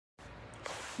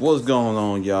What's going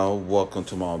on, y'all? Welcome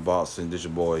to my unboxing. This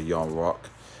your boy Young Rock.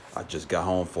 I just got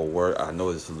home from work. I know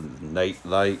it's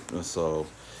late, and so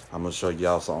I'm gonna show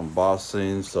y'all some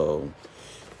unboxing. So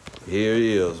here it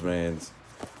is, man.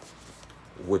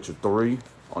 Witcher 3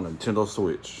 on Nintendo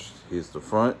Switch. Here's the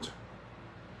front.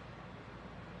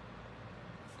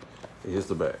 Here's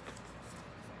the back.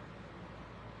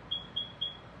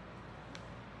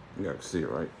 You guys can see it,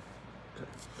 right? Okay.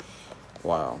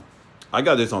 Wow. I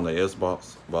got this on the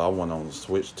Xbox, but I want on the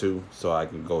Switch too, so I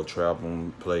can go travel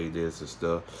and play this and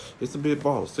stuff. It's a big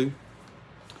box, see?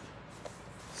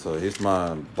 So here's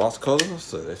my box color.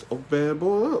 So let's open bad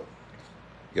boy up.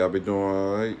 Y'all be doing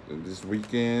alright this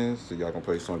weekend, so y'all gonna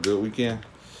play some good weekend.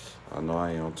 I know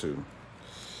I am too.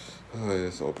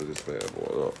 Let's open this bad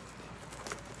boy up.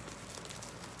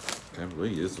 Can't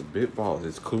believe it's a big box.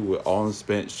 It's cool with all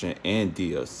expansion and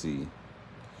DLC.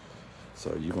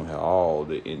 So you're gonna have all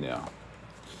the in there.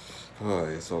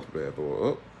 Alright, let's open the bad boy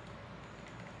up.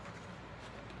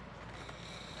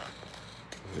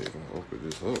 Hey, gonna open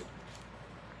this up.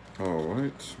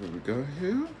 Alright, what we got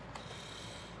here?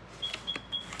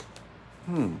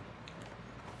 And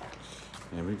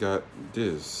we got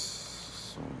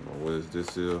this. I don't know what is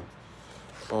this here.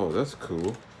 Oh, that's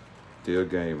cool. Dear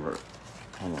Gamer.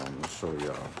 Hold on, I'm gonna show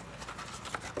y'all.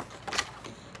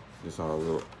 This how it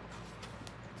look.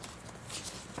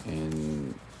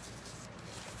 And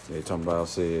they talking about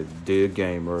said Dear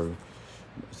Gamer.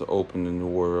 It's open in the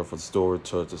world for store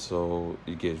touch, so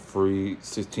you get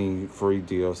 16 free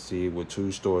DLC with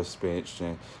 2 store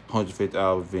expansion, 150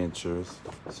 hour adventures.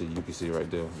 So you can see right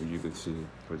there, you can see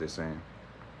what they're saying.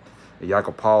 And y'all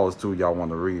can pause too, y'all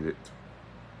want to read it.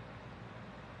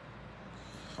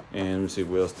 And let me see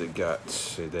what else they got.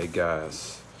 They got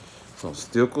some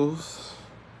stickers.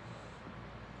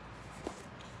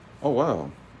 Oh wow,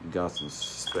 you got some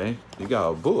spank. You got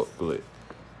a booklet.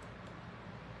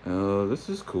 This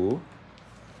is cool.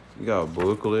 You got a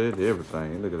booklet,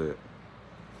 everything. Look at that.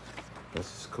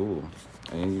 This is cool.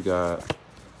 And you got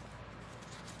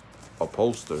a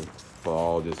poster for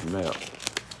all this map.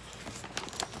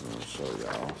 I'm gonna show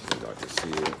y'all so y'all can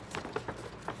see it.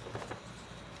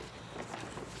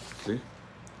 See?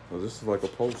 Well, this is like a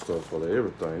poster for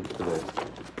everything. Look at that.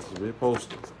 It's a big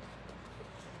poster.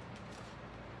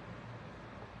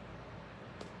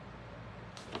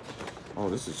 Oh,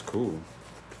 this is cool.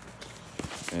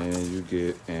 And you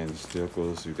get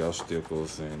stickers, you got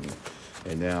stickers, and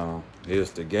now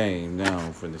here's the game. Now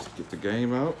I'm finna get the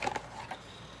game out.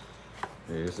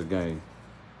 Here's the game.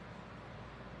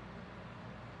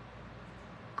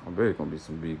 I bet it's gonna be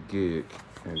some big gig.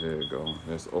 And there you go.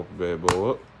 Let's open bad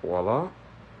boy up. Voila.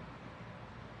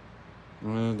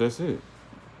 And that's it.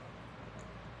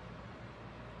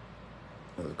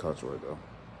 There's a couch right there.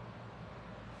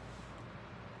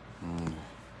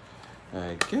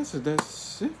 I guess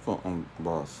that's it for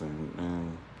unboxing,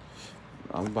 and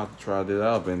I'm about to try this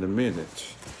out in a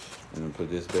minute. And put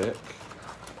this back.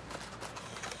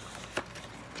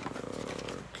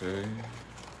 Okay.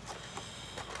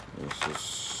 Let's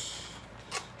just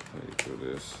do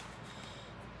this.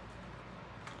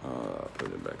 Put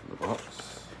it back in the box.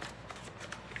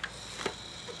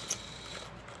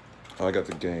 I got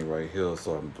the game right here,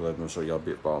 so I'm glad to show y'all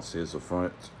big box. Here's the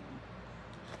front.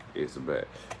 It's the back.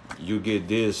 You get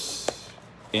this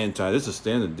in time. This is a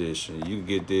standard edition. You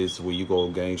get this when you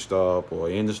go to GameStop or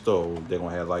in the store. They're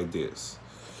gonna have like this.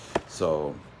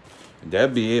 So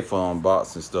that'd be it for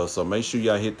unboxing stuff. So make sure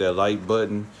y'all hit that like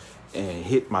button and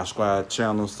hit my subscribe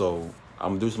channel. So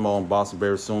I'm gonna do some more unboxing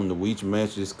very soon. The Ouija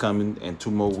Mansion is coming in 2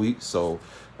 more weeks. So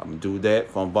I'm gonna do that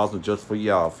for unboxing just for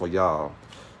y'all.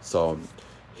 So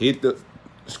hit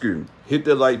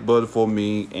the like button for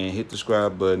me and hit the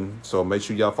subscribe button. So make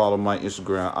sure y'all follow my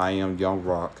Instagram. I am Young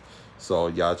Rock. So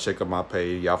y'all check out my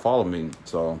page. Y'all follow me.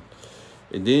 So,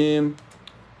 and then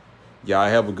y'all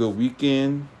have a good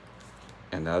weekend.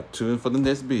 And I'll tune in for the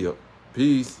next video.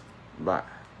 Peace. Bye.